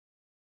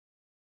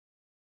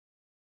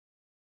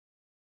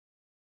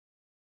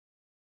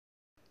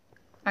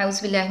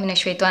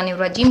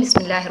Auzubillahiminash-shaytanir-rajim.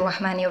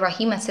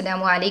 Bismillahir-rahmanir-rahim.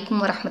 Assalaamu alaikum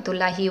wa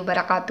rahmatullahi wa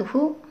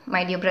barakatuhu.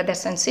 My dear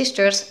brothers and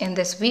sisters, in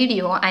this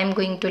video I am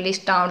going to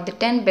list out the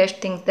 10 best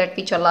things that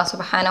which Allah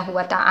subhanahu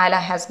wa ta'ala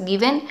has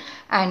given,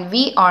 and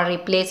we are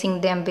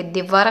replacing them with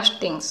the worst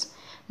things.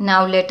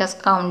 Now let us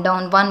count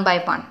down one by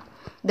one.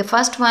 The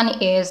first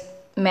one is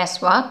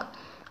meswak.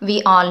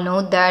 We all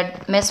know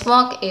that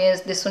meswak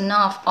is the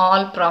sunnah of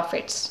all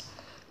prophets.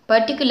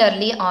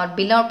 Particularly our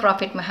beloved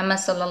Prophet Muhammad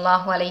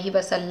sallallahu alaihi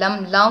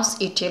wasallam loves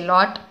it a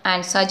lot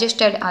and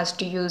suggested us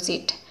to use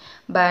it.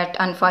 But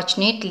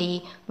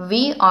unfortunately,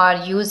 we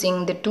are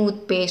using the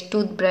toothpaste,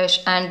 toothbrush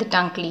and the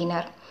tongue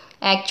cleaner.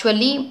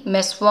 Actually,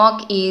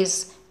 meswak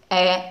is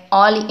a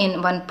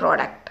all-in-one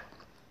product.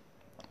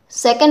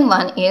 Second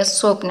one is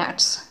soap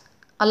nuts.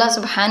 Allah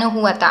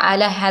subhanahu wa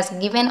ta'ala has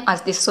given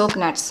us the soap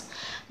nuts,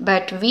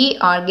 but we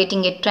are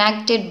getting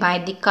attracted by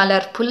the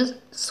colorful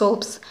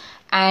soaps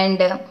and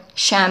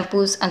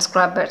shampoos and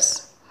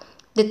scrubbers.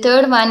 The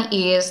third one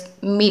is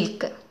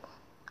milk.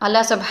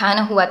 Allah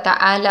subhanahu wa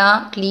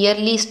ta'ala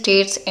clearly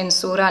states in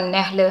Surah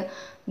Nahl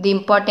the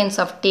importance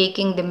of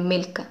taking the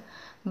milk,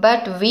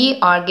 but we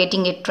are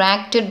getting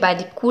attracted by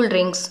the cool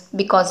drinks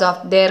because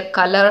of their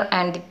color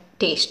and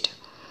taste.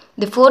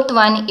 The fourth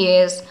one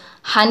is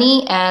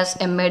honey as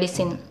a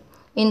medicine.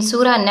 In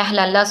Surah Nahl,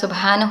 Allah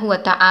subhanahu wa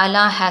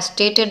ta'ala has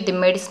stated the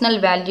medicinal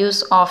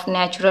values of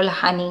natural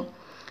honey.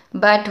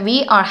 But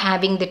we are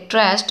having the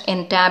trust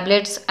in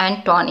tablets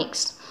and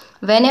tonics.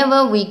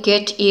 Whenever we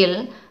get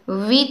ill,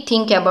 we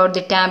think about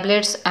the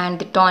tablets and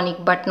the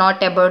tonic, but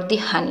not about the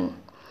honey.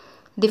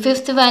 The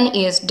fifth one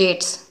is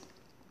dates.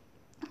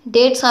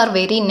 Dates are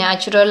very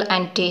natural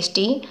and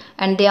tasty,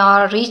 and they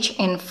are rich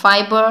in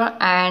fiber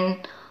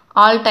and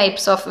all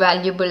types of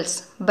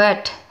valuables.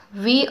 But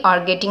we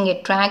are getting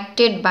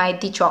attracted by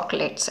the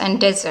chocolates and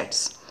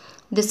desserts.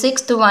 The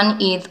sixth one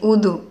is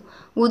wudu.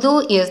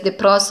 Wudu is the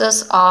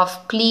process of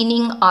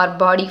cleaning our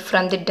body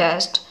from the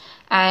dust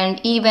and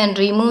even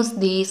removes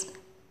these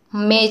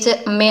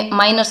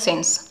minor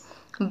sins.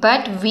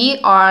 But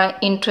we are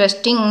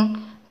interested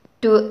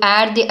to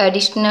add the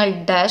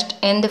additional dust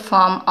in the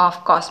form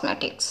of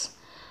cosmetics.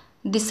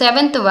 The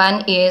seventh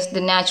one is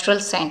the natural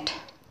scent.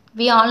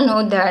 We all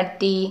know that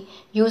the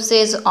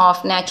usage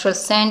of natural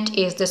scent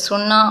is the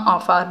sunnah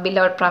of our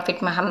beloved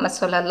Prophet Muhammad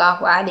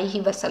sallallahu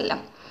alaihi wasallam.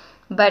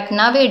 But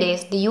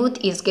nowadays, the youth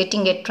is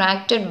getting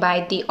attracted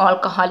by the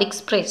alcoholic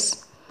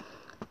sprays.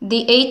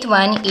 The eighth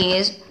one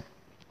is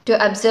to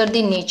observe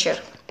the nature.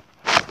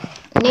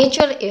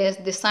 Nature is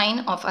the sign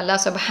of Allah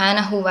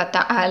subhanahu wa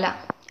ta'ala,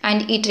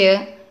 and it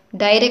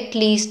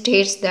directly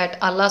states that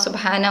Allah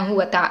subhanahu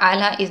wa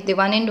ta'ala is the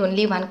one and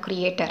only one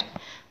creator.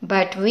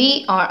 But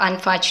we are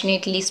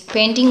unfortunately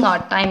spending our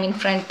time in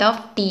front of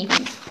TV.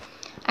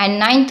 And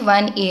ninth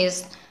one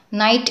is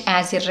night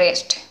as a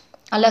rest.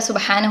 Allah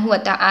subhanahu wa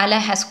ta'ala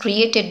has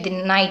created the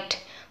night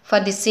for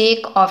the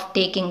sake of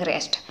taking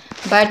rest.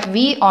 But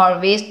we are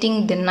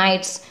wasting the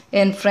nights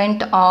in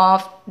front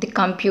of the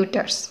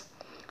computers.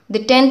 The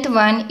 10th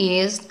one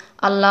is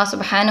Allah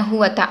subhanahu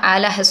wa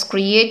ta'ala has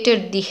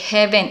created the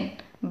heaven,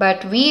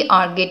 but we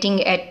are getting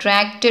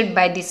attracted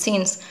by the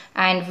sins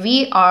and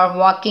we are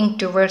walking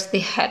towards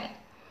the hell.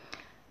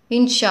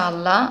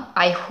 Inshallah,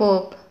 I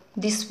hope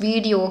this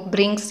video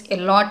brings a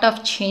lot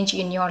of change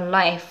in your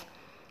life.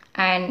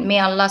 And may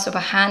Allah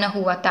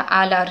subhanahu wa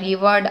ta'ala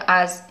reward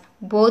us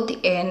both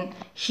in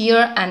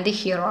here and the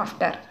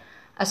hereafter.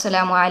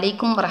 Assalaamu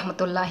alaikum wa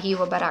rahmatullahi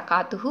wa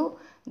barakatuhu.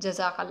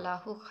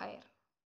 Jazakallahu khair.